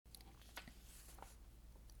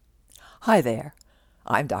Hi there.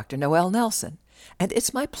 I'm Dr. Noel Nelson, and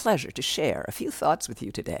it's my pleasure to share a few thoughts with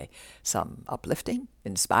you today, some uplifting,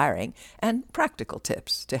 inspiring, and practical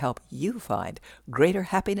tips to help you find greater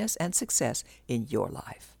happiness and success in your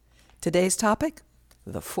life. Today's topic,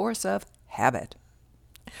 the force of habit.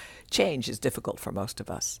 Change is difficult for most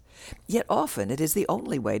of us, yet often it is the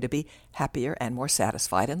only way to be happier and more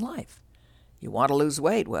satisfied in life. You want to lose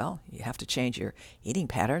weight? Well, you have to change your eating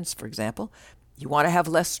patterns, for example. You want to have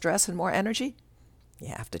less stress and more energy? You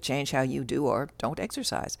have to change how you do or don't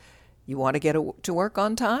exercise. You want to get to work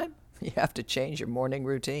on time? You have to change your morning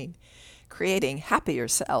routine. Creating happier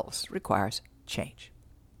selves requires change.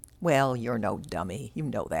 Well, you're no dummy. You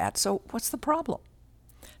know that. So what's the problem?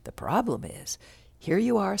 The problem is, here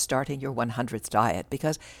you are starting your 100th diet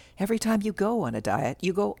because every time you go on a diet,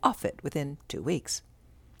 you go off it within 2 weeks.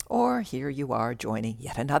 Or here you are joining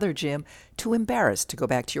yet another gym, too embarrassed to go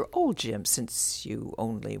back to your old gym since you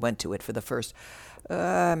only went to it for the first,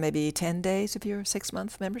 maybe 10 days of your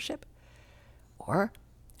 6-month membership. Or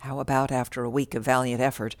how about after a week of valiant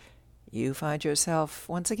effort, you find yourself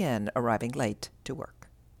once again arriving late to work.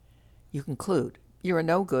 You conclude you're a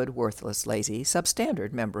no-good, worthless, lazy,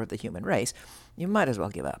 substandard member of the human race. You might as well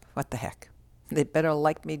give up. What the heck? They'd better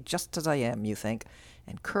like me just as I am, you think,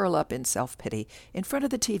 and curl up in self-pity in front of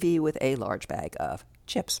the TV with a large bag of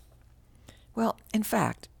chips. Well, in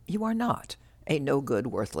fact, you are not a no-good,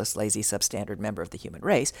 worthless, lazy, substandard member of the human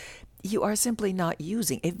race. You are simply not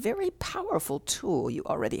using a very powerful tool you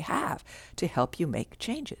already have to help you make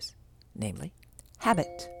changes, namely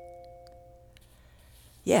habit.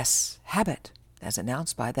 Yes, habit, as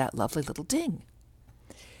announced by that lovely little ding.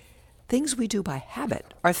 Things we do by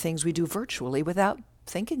habit are things we do virtually without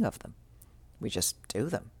thinking of them. We just do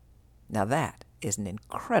them. Now that is an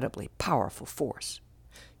incredibly powerful force.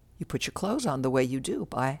 You put your clothes on the way you do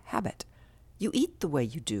by habit. You eat the way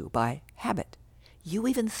you do by habit. You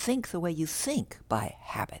even think the way you think by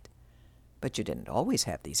habit. But you didn't always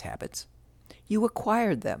have these habits. You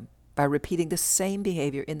acquired them by repeating the same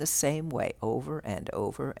behavior in the same way over and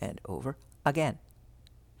over and over again.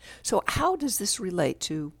 So how does this relate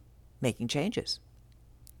to making changes?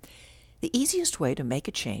 The easiest way to make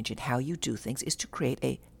a change in how you do things is to create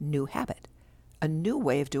a new habit, a new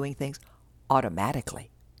way of doing things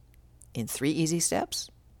automatically. In 3 easy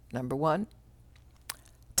steps. Number 1,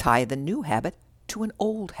 tie the new habit to an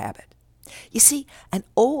old habit. You see, an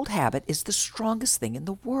old habit is the strongest thing in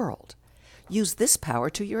the world. Use this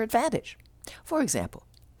power to your advantage. For example,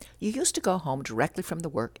 you used to go home directly from the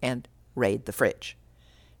work and raid the fridge.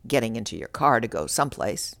 Getting into your car to go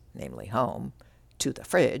someplace, namely home, to the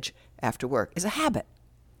fridge after work is a habit.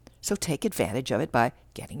 So take advantage of it by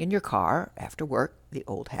getting in your car after work, the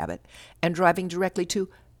old habit, and driving directly to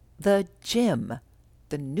the gym,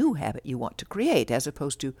 the new habit you want to create as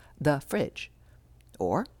opposed to the fridge.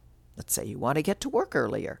 Or, let's say you want to get to work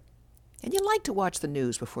earlier, and you like to watch the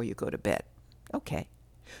news before you go to bed. Okay,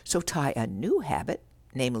 so tie a new habit,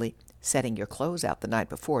 namely setting your clothes out the night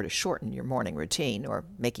before to shorten your morning routine or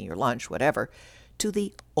making your lunch, whatever, to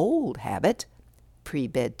the old habit,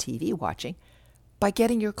 pre-bed TV watching, by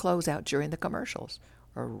getting your clothes out during the commercials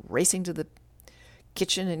or racing to the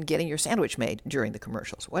kitchen and getting your sandwich made during the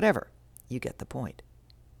commercials, whatever. You get the point.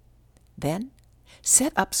 Then,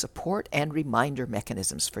 set up support and reminder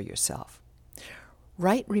mechanisms for yourself.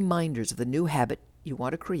 Write reminders of the new habit you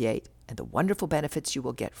want to create and the wonderful benefits you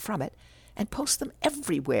will get from it, and post them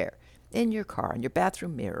everywhere, in your car, on your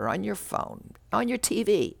bathroom mirror, on your phone, on your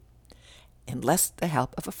TV. Enlist the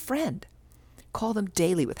help of a friend. Call them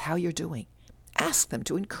daily with how you're doing. Ask them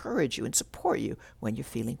to encourage you and support you when you're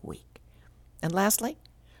feeling weak. And lastly,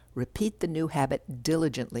 repeat the new habit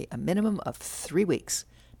diligently, a minimum of 3 weeks,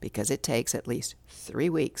 because it takes at least 3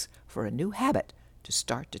 weeks for a new habit to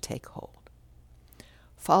start to take hold.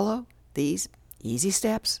 Follow these easy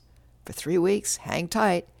steps for 3 weeks, hang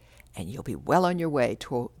tight, and you'll be well on your way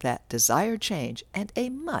to that desired change and a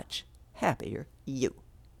much happier you.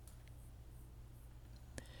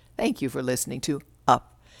 Thank you for listening to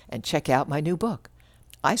Up, and check out my new book,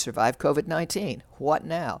 I Survived COVID-19, What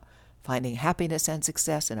Now? Finding Happiness and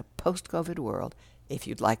Success in a Post-COVID World. If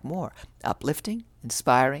you'd like more uplifting,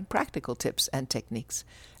 inspiring, practical tips and techniques,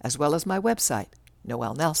 as well as my website,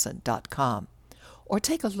 noelnelson.com, or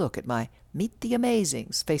take a look at my Meet the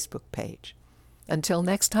Amazings Facebook page. Until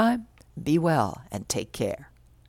next time, be well and take care.